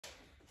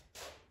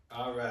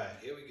All right,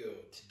 here we go.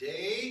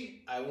 Today,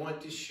 I want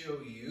to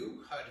show you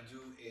how to do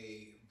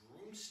a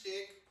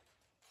broomstick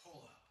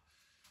pull-up.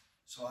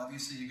 So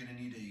obviously you're gonna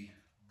need a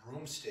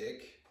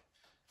broomstick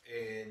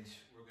and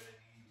we're gonna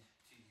need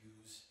to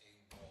use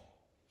a ball.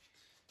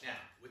 Now,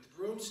 with the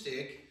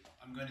broomstick,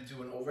 I'm gonna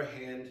do an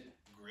overhand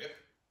grip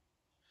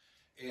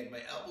and my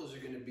elbows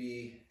are gonna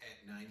be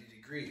at 90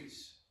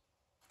 degrees.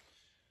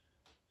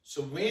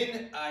 So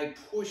when I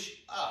push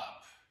up,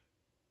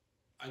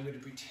 I'm going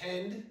to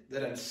pretend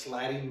that I'm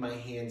sliding my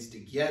hands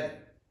together.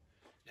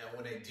 Now,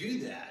 when I do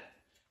that,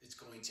 it's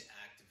going to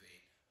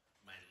activate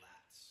my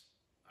lats.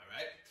 All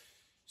right?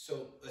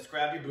 So let's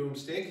grab your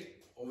broomstick,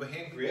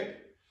 overhand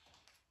grip.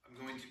 I'm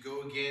going to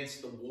go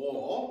against the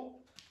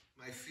wall.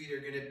 My feet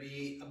are going to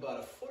be about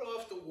a foot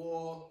off the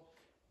wall,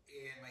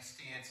 and my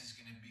stance is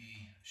going to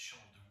be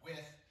shoulder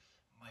width.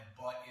 My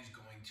butt is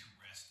going to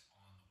rest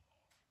on the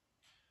wall.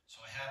 So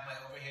I have my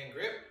overhand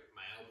grip.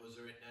 My elbows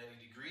are at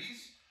 90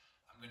 degrees.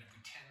 I'm going to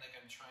pretend like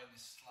I'm trying to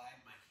slide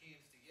my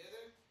hands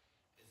together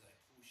as I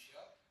push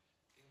up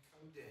and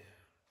come down,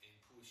 and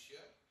push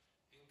up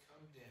and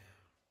come down.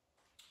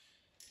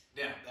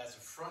 Now, that's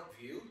a front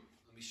view.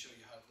 Let me show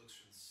you how it looks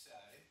from the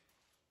side.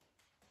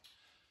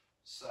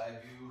 Side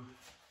view.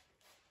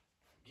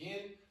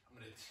 Again, I'm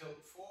going to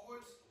tilt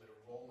forwards. I'm going to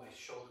roll my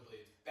shoulder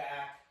blades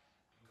back.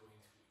 I'm going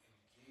to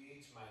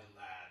engage my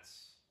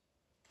lats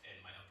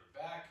and my upper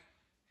back.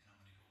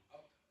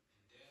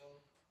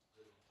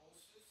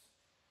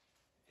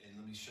 And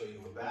let me show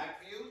you a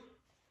back view.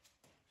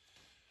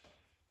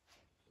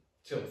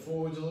 Tilt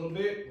forwards a little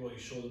bit, roll your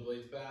shoulder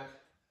blades back.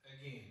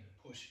 Again,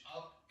 push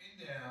up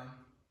and down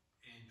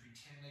and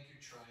pretend like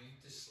you're trying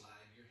to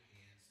slide your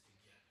hands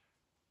together.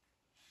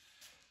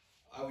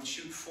 I would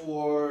shoot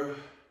for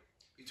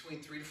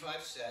between 3 to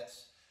 5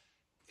 sets,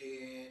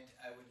 and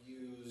I would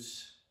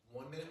use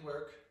 1 minute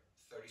work,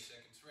 30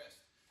 seconds rest.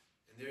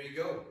 And there you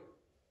go.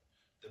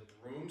 The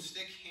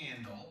broomstick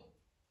handle